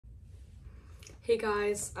Hey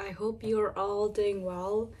guys, I hope you're all doing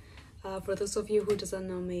well. For those of you who doesn't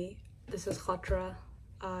know me, this is Khatra.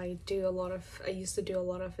 I used to do a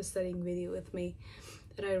lot of studying video with me,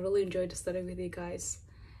 and I really enjoyed studying with you guys.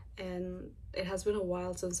 And it has been a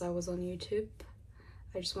while since I was on YouTube.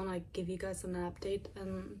 I just want to give you guys an update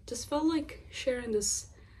and just felt like sharing this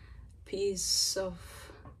piece of,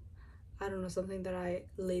 I don't know, something that I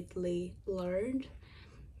lately learned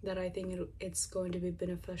that I think it's going to be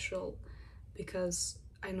beneficial, because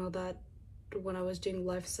I know that when I was doing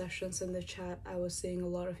live sessions in the chat, I was seeing a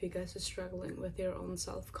lot of you guys are struggling with your own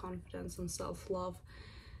self-confidence and self-love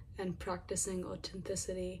and practicing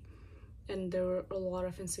authenticity, and there were a lot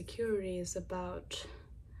of insecurities about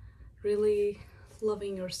really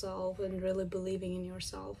loving yourself and really believing in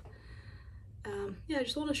yourself. Yeah, I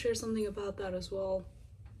just want to share something about that as well.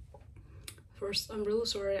 First, I'm really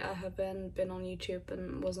sorry I haven't been on YouTube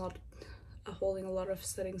and was not holding a lot of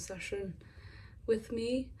studying session with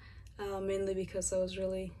me, mainly because I was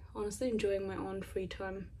really honestly enjoying my own free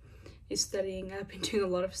time studying. I've been doing a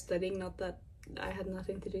lot of studying, not that I had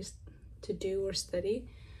nothing to do or study,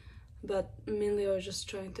 but mainly I was just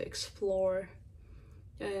trying to explore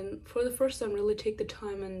and for the first time really take the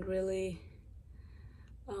time and really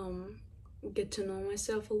get to know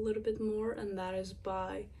myself a little bit more, and that is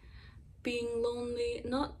by being lonely,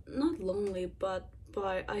 not lonely, but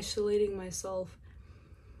by isolating myself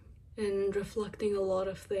and reflecting a lot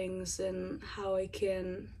of things and how I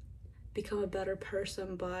can become a better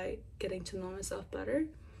person by getting to know myself better.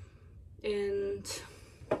 And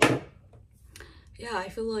yeah, I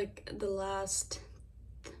feel like the last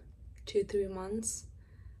 2-3 months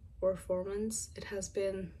or 4 months, it has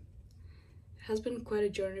been quite a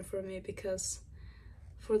journey for me, because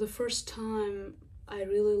for the first time I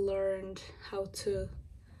really learned how to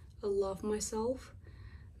love myself.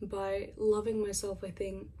 By loving myself, I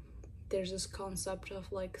think there's this concept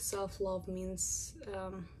of like self-love means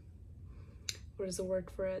what is the word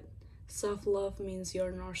for it? Self-love means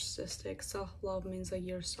you're narcissistic. Self-love means like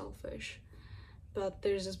you're selfish. But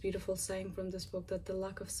there's this beautiful saying from this book that the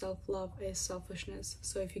lack of self-love is selfishness.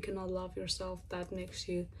 So if you cannot love yourself, that makes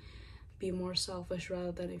you be more selfish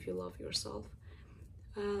rather than if you love yourself.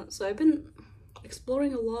 So I've been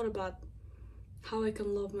exploring a lot about how I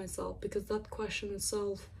can love myself, because that question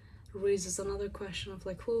itself raises another question of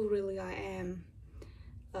like who really I am,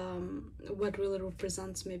 what really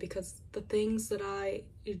represents me, because the things that I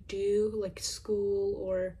do, like school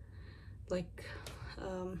or like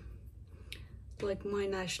my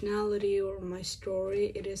nationality or my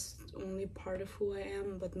story, it is only part of who I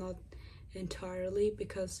am, but not entirely,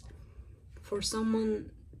 because for someone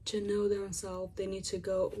to know themselves, they need to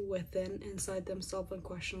go inside themselves and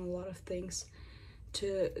question a lot of things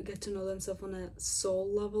to get to know themselves on a soul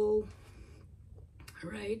level,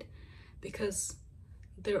 right? Because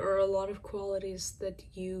there are a lot of qualities that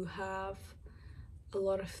you have, a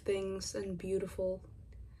lot of things and beautiful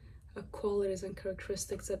qualities and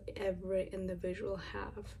characteristics that every individual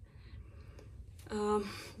have.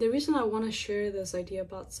 The reason I want to share this idea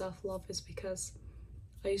about self-love is because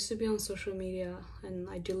I used to be on social media and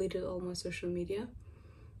I deleted all my social media,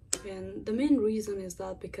 and the main reason is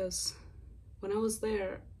that because when I was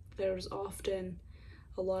there's often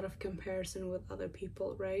a lot of comparison with other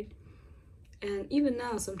people, right? And even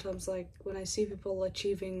now, sometimes, like when I see people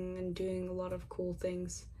achieving and doing a lot of cool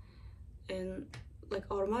things, and like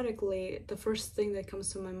automatically the first thing that comes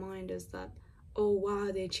to my mind is that, oh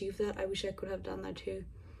wow, they achieved that, I wish I could have done that too.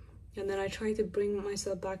 And then I try to bring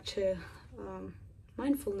myself back to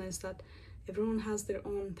mindfulness, that everyone has their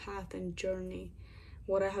own path and journey.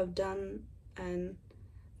 What I have done and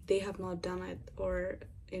they have not done it, or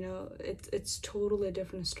you know, it's totally a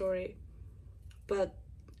different story. But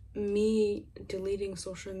me deleting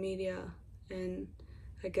social media and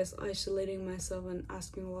I guess isolating myself and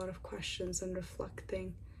asking a lot of questions and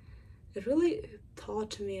reflecting, it really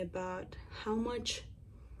taught me about how much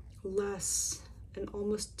less and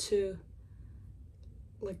almost to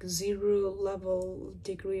like 0 level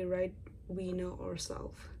degree, right, we know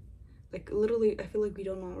ourselves. Like literally, I feel like we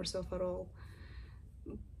don't know ourselves at all.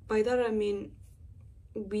 By that I mean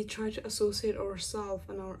we try to associate ourselves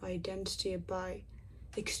and our identity by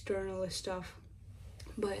external stuff,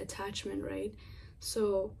 by attachment, right?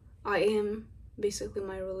 So I am basically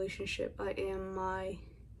my relationship, I am my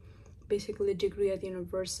basically degree at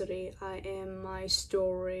university, I am my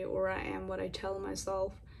story, or I am what I tell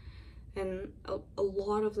myself. And a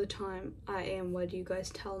lot of the time I am what you guys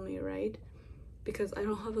tell me, right? Because I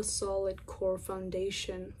don't have a solid core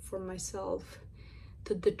foundation for myself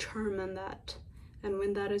to determine that. And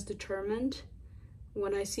when that is determined,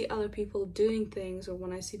 when I see other people doing things, or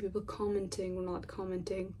when I see people commenting or not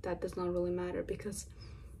commenting, that does not really matter, because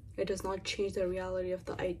it does not change the reality of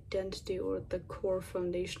the identity or the core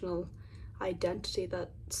foundational identity that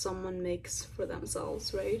someone makes for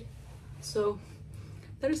themselves, right? So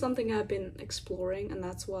that is something I've been exploring, and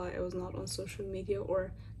that's why I was not on social media,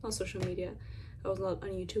 or not social media, I was not on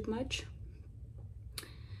YouTube much,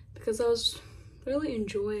 because I was really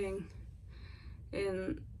enjoying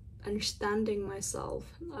and understanding myself.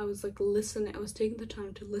 I was like listening, I was taking the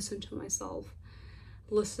time to listen to myself,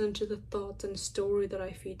 listen to the thoughts and story that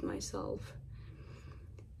I feed myself,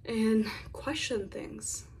 and question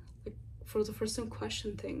things. Like, for the first time,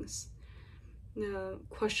 question things.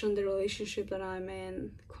 Question the relationship that I'm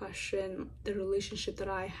in, question the relationship that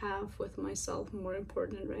I have with myself, more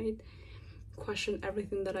important, right? Question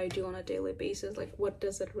everything that I do on a daily basis. Like, what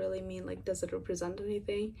does it really mean? Like, does it represent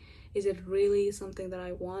anything? Is it really something that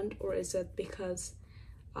I want, or is it because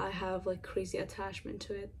I have like crazy attachment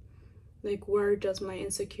to it? Like, where does my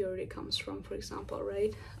insecurity comes from, for example,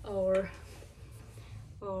 right? Or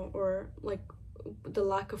like the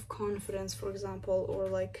lack of confidence, for example, or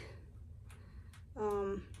like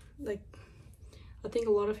I think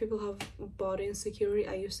a lot of people have body insecurity.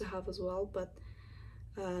 I used to have as well, but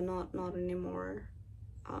not anymore.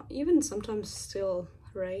 Even sometimes still,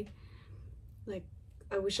 right? Like,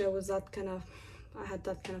 I wish I was that kind of, I had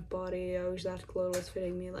that kind of body. I wish that clothes was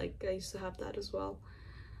fitting me. Like, I used to have that as well.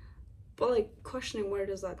 But like, questioning where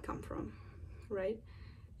does that come from, right?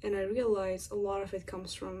 And I realized a lot of it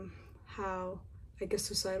comes from how, I guess,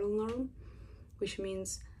 societal norm, which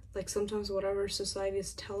means like sometimes whatever society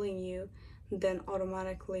is telling you, then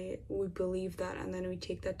automatically we believe that, and then we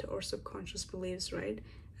take that to our subconscious beliefs, right?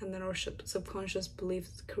 And then our subconscious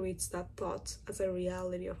beliefs creates that thought as a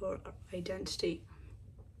reality of our identity.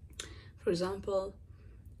 For example,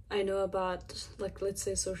 I know about, like, let's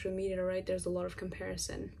say social media, right? There's a lot of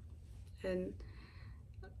comparison, and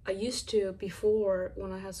I used to, before,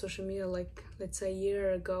 when I had social media, like let's say a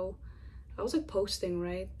year ago, I was like posting,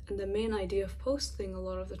 right? And the main idea of posting a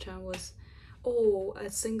lot of the time was, oh, a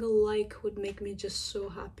single like would make me just so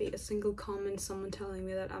happy. A single comment, someone telling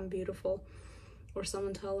me that I'm beautiful, or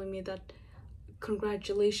someone telling me that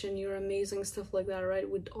congratulations, you're amazing, stuff like that, right,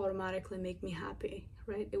 would automatically make me happy,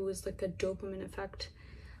 right? It was like a dopamine effect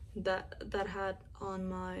that had on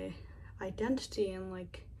my identity and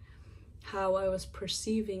like how I was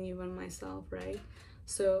perceiving even myself, right?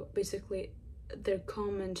 So basically their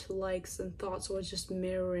comment, likes and thoughts was just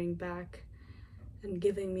mirroring back and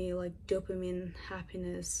giving me like dopamine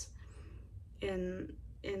happiness, and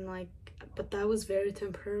like, but that was very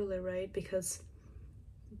temporarily, right? Because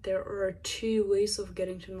there are two ways of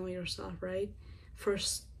getting to know yourself, right?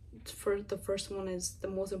 The first one is, the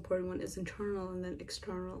most important one, is internal, and then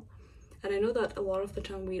external. And I know that a lot of the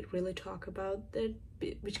time we really talk about it,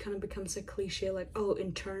 which kind of becomes a cliche, like, oh,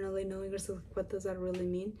 internally knowing yourself, what does that really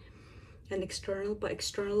mean? And external, but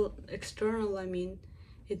external, I mean,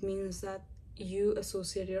 it means that you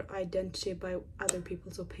associate your identity by other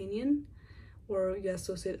people's opinion, or you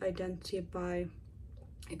associate identity by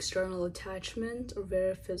external attachment or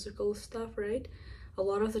very physical stuff, right? A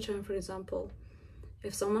lot of the time, for example,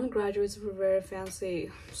 if someone graduates from a very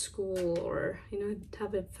fancy school, or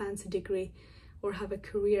have a fancy degree or have a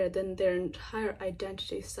career, then their entire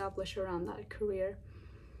identity established around that career,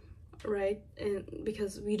 right? And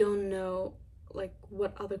because we don't know like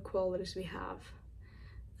what other qualities we have,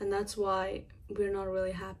 and that's why we're not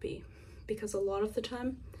really happy, because a lot of the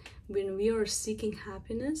time when we are seeking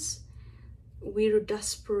happiness, we're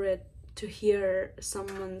desperate to hear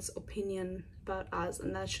someone's opinion about us,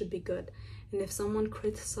 and that should be good. And if someone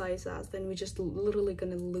criticizes us, then we're just literally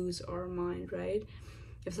gonna lose our mind, right?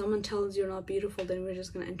 If someone tells you're not beautiful, then we're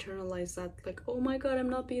just gonna internalize that, like, oh my god, I'm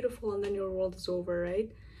not beautiful, and then your world is over,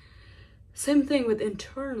 right? Same thing with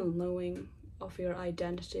internal knowing of your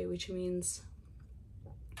identity, which means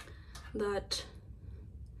that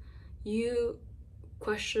you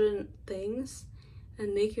question things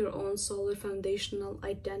and make your own solid foundational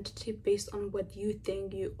identity based on what you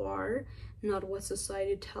think you are, not what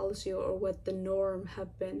society tells you or what the norm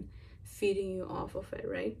have been feeding you off of it,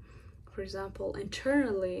 right? For example,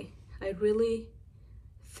 internally, I really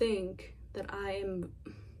think that I'm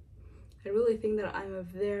a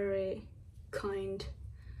very kind,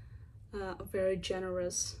 a very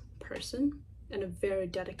generous person, and a very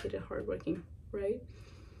dedicated, hardworking, right?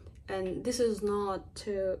 And this is not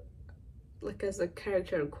to, like, as a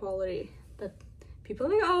character quality that people are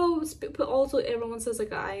like, oh, but also everyone says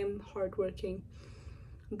like I am hardworking.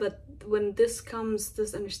 But when this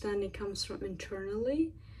understanding comes from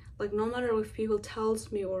internally, like no matter if people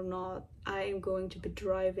tells me or not, I am going to be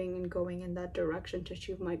driving and going in that direction to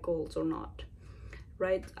achieve my goals or not,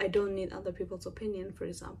 right? I don't need other people's opinion, for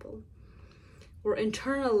example. Or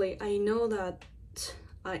internally, I know that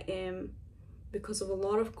I am, because of a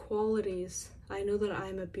lot of qualities, I know that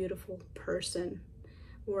I'm a beautiful person,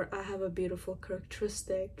 or I have a beautiful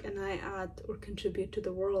characteristic, and I add or contribute to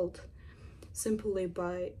the world simply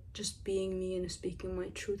by just being me and speaking my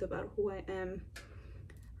truth about who I am,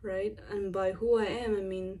 right? And by who I am, I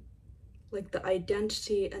mean like the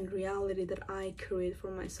identity and reality that I create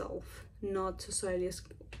for myself, not society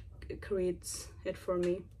creates it for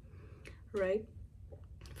me, right?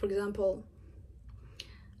 For example,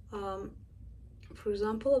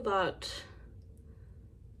 about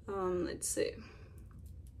let's see,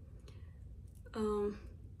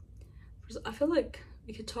 I feel like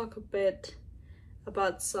we could talk a bit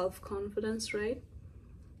about self-confidence, right?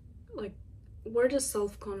 Like, where does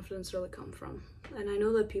self-confidence really come from? And I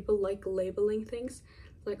know that people like labeling things,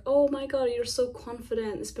 like, oh my god, you're so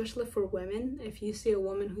confident, especially for women. If you see a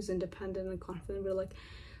woman who's independent and confident, we're like,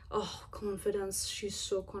 oh, confidence, she's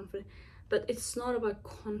so confident. But it's not about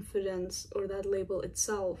confidence or that label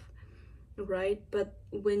itself, right? But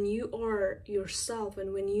when you are yourself,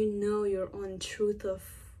 and when you know your own truth of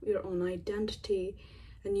your own identity,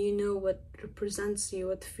 and you know what represents you,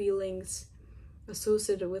 what feelings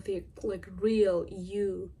associated with you, like real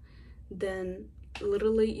you, then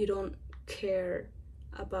literally you don't care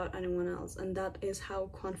about anyone else. And that is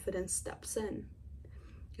how confidence steps in.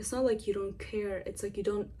 It's not like you don't care, it's like you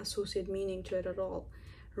don't associate meaning to it at all,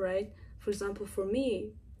 right? For example, for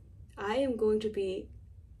me, I am going to be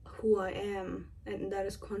who I am, and that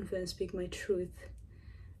is confident, speak my truth,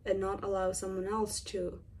 and not allow someone else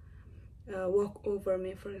to walk over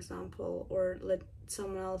me, for example, or let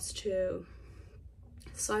someone else to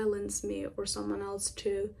silence me, or someone else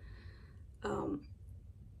to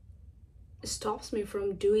stops me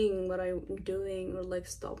from doing what I'm doing, or like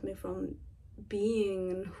stop me from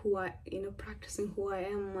being who I, practicing who I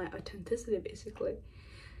am, my authenticity, basically.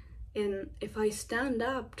 And if I stand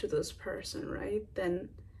up to this person, right, then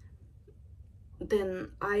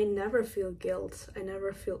I never feel guilt, I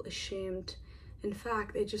never feel ashamed. In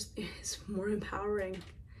fact, it just is more empowering.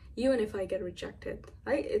 Even if I get rejected,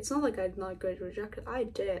 it's not like I did not get rejected. I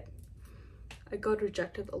did. I got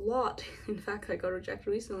rejected a lot. In fact, I got rejected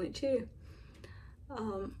recently too.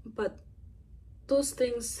 But those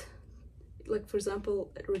things, like for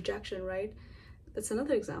example, rejection, right? That's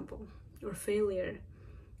another example. Or failure.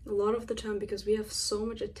 A lot of the time, because we have so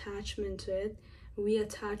much attachment to it, we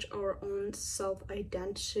attach our own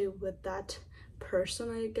self-identity with that person,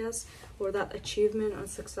 I guess, or that achievement or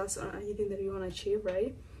success or anything that we want to achieve,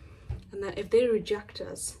 right? And that if they reject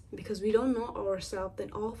us because we don't know ourselves,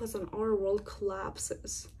 then all of a sudden our world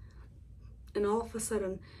collapses. And all of a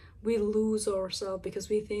sudden we lose ourselves because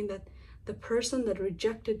we think that the person that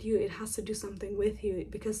rejected you, it has to do something with you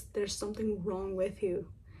because there's something wrong with you.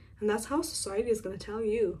 And that's how society is going to tell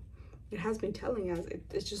you. It has been telling us.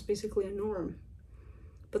 It's just basically a norm.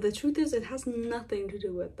 But the truth is, it has nothing to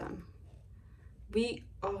do with them. We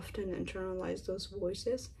often internalize those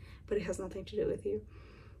voices, but it has nothing to do with you.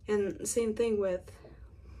 And same thing with,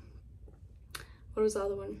 what was the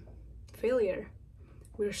other one? Failure.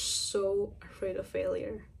 We're so afraid of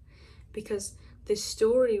failure because the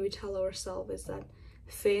story we tell ourselves is that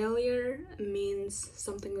failure means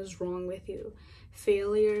something is wrong with you.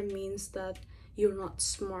 Failure means that you're not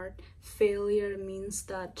smart. Failure means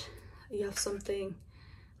that you have something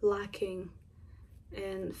lacking.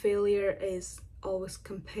 And failure is always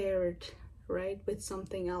compared, right, with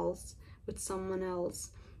something else, with someone else.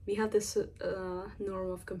 We have this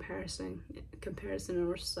norm of comparison in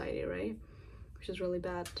our society, right, which is really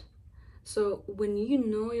bad. So when you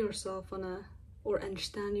know yourself or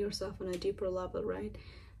understand yourself on a deeper level, right,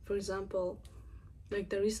 for example,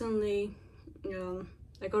 like recently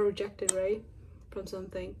I got rejected, right, from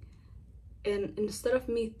something, and instead of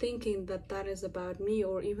me thinking that that is about me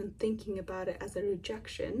or even thinking about it as a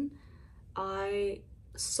rejection, I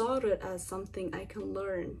saw it as something I can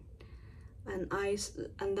learn. And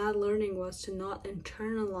that learning was to not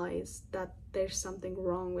internalize that there's something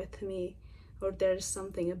wrong with me or there's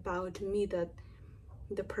something about me that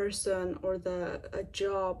the person or a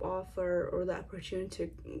job offer or the opportunity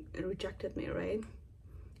rejected me, right?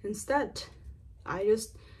 Instead, I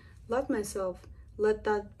just let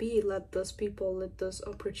that be, let those people, let those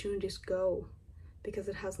opportunities go, because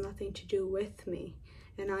it has nothing to do with me.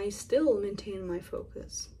 And I still maintain my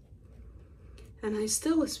focus. And I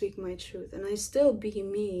still speak my truth. And I still be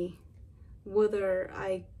me, whether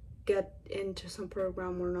I get into some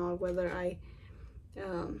program or not, whether I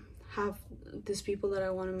have these people that I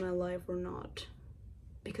want in my life or not,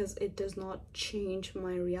 because it does not change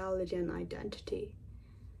my reality and identity.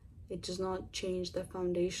 It does not change the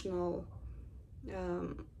foundational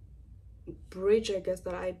bridge, I guess,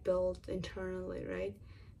 that I built internally, right?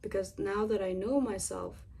 Because now that I know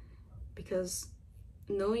myself, because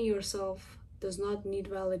knowing yourself does not need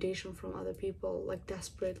validation from other people, like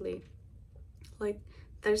desperately. Like,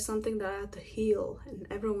 there's something that I have to heal, and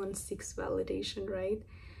everyone seeks validation, right?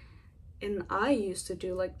 And I used to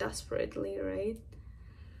do, like, desperately, right?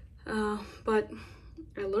 But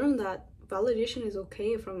I learned that validation is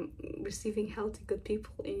okay from receiving healthy, good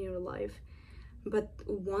people in your life. But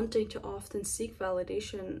wanting to often seek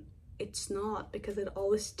validation, it's not, because it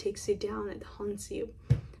always takes you down, it haunts you.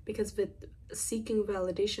 Because with seeking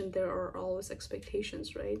validation, there are always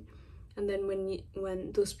expectations, right? And then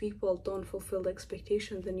when those people don't fulfill the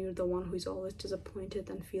expectation, then you're the one who's always disappointed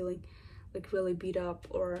and feeling like really beat up,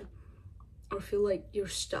 or feel like you're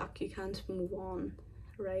stuck, you can't move on,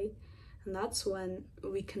 right? And that's when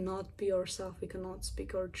we cannot be ourselves, we cannot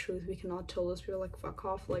speak our truth, we cannot tell those people like, fuck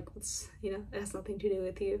off, like, what's, you know, it has nothing to do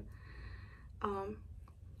with you.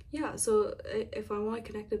 Yeah, so if I want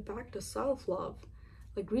to connect it back to self-love,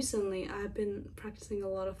 like recently I've been practicing a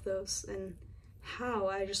lot of those, and how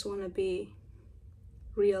I just want to be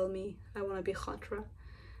real me. I want to be khatra,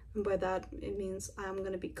 and by that it means I'm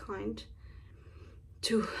going to be kind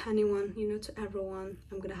to anyone, you know, to everyone.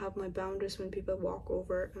 I'm going to have my boundaries when people walk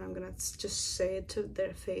over, and I'm going to just say it to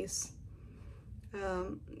their face.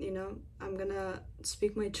 You know, I'm going to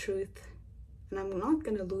speak my truth, and I'm not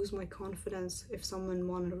going to lose my confidence if someone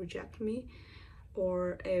wants to reject me,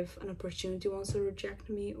 or if an opportunity wants to reject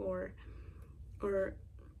me, or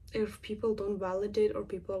if people don't validate, or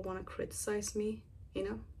people want to criticize me, you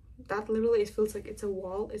know, that literally, it feels like it's a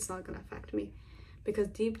wall. It's not going to affect me, because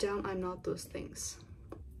deep down I'm not those things,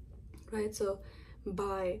 right? So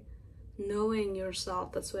by knowing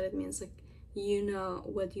yourself, that's what it means. Like, you know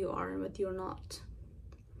what you are and what you're not,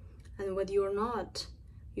 and what you're not,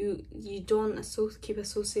 you don't keep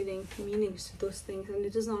associating meanings to those things, and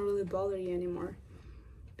it does not really bother you anymore,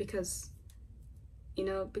 because, you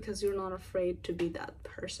know, because you're not afraid to be that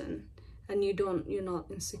person, and you're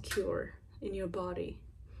not insecure in your body,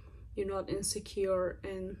 you're not insecure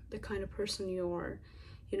in the kind of person you are,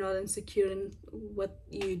 you're not insecure in what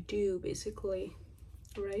you do, basically,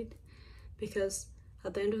 right? Because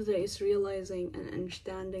at the end of the day, it's realizing and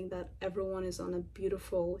understanding that everyone is on a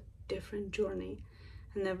beautiful, different journey,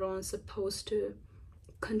 and everyone's supposed to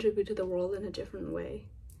contribute to the world in a different way.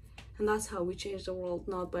 And that's how we change the world,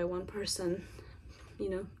 not by one person, you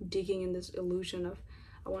know, digging in this illusion of,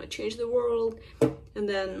 I want to change the world, and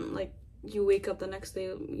then, like, you wake up the next day,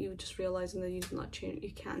 you just realizing that you can't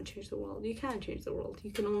change the world. You can't change the world.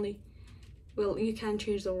 You can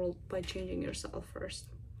change the world by changing yourself first.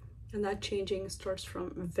 And that changing starts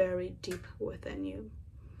from very deep within you.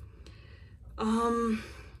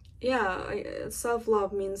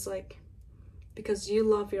 Self-love means, like, because you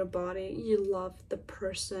love your body, you love the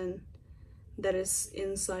person that is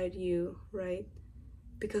inside you, right?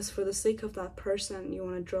 Because for the sake of that person, you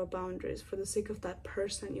want to draw boundaries. For the sake of that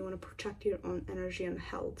person, you want to protect your own energy and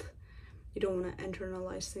health. You don't want to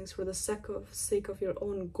internalize things. For the sake of your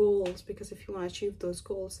own goals, because if you want to achieve those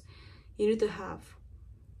goals, you need to have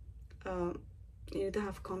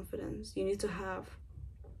confidence. You need to have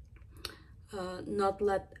not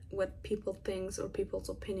let what people think or people's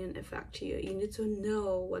opinion affect you. You need to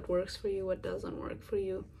know what works for you, what doesn't work for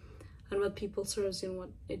you, and what people serves you and what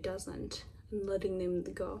it doesn't, and letting them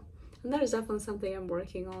go. And that is definitely something I'm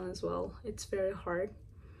working on as well. It's very hard,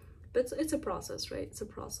 but it's a process, right? It's a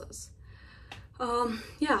process.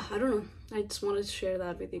 Yeah, I don't know, I just wanted to share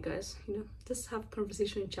that with you guys, you know, just have a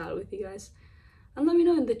conversation and chat with you guys, and let me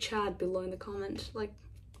know in the chat below in the comment, like,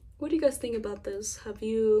 what do you guys think about this? Have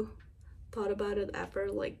you thought about it ever,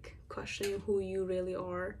 like questioning who you really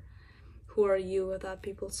are? Who are you without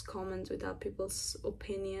people's comments, without people's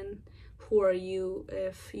opinion? Who are you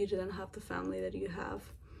if you didn't have the family that you have?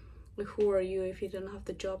 Like, who are you if you didn't have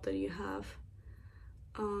the job that you have?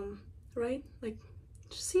 Right? Like,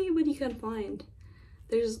 just see what you can find.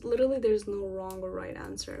 There's no wrong or right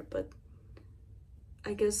answer, but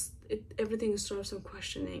I guess everything starts from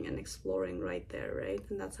questioning and exploring right there, right?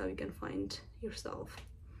 And that's how you can find yourself.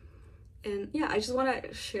 And yeah, I just want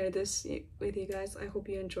to share this with you guys. I hope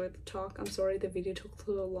you enjoyed the talk. I'm sorry the video took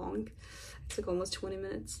a little long. It took almost 20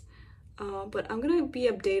 minutes. But I'm gonna be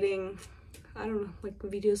updating, I don't know, like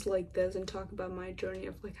videos like this, and talk about my journey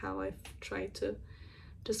of like how I've tried to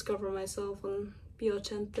discover myself and be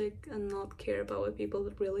authentic and not care about what people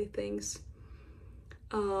really thinks.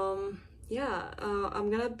 yeah, I'm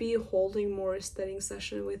gonna be holding more studying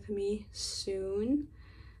session with me soon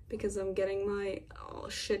because I'm getting my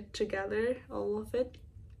shit together, all of it,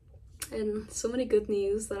 and so many good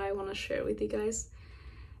news that I want to share with you guys.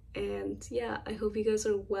 And yeah, I hope you guys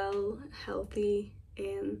are well, healthy,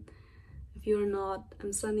 and if you're not,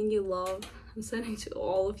 I'm sending you love. I'm sending to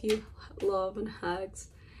all of you love and hugs,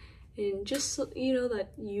 and just so you know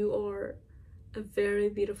that you are a very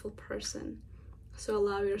beautiful person. So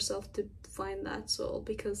allow yourself to find that soul,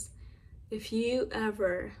 because if you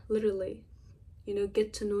ever literally,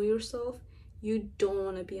 get to know yourself, you don't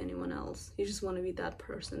want to be anyone else. You just want to be that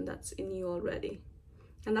person that's in you already.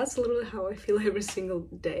 And that's literally how I feel every single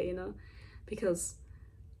day, because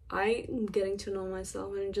I'm getting to know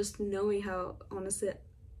myself and just knowing how honestly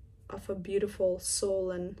of a beautiful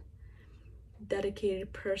soul and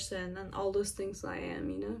dedicated person and all those things I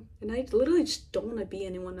am, and I literally just don't want to be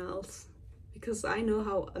anyone else because I know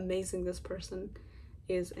how amazing this person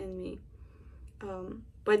is in me.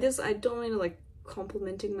 By this, I don't mean like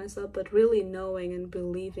complimenting myself, but really knowing and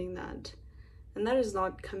believing that. And that is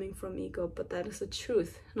not coming from ego, but that is the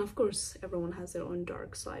truth. And of course, everyone has their own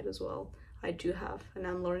dark side as well. I do have, and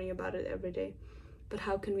I'm learning about it every day. But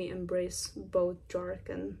how can we embrace both dark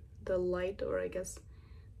and the light, or I guess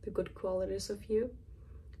the good qualities of you?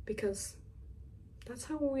 Because that's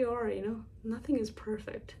how we are, Nothing is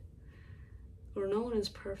perfect. Or no one is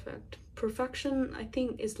perfect. Perfection, I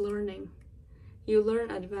think, is learning. You learn,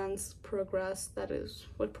 advance, progress. That is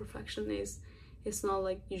what perfection is. It's not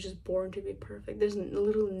like you're just born to be perfect. There's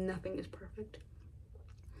literally nothing is perfect.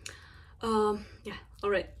 Yeah,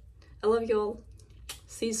 alright. I love you all.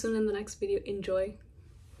 See you soon in the next video. Enjoy.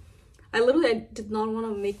 I did not want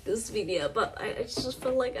to make this video, but I just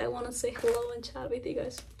felt like I want to say hello and chat with you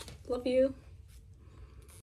guys. Love you.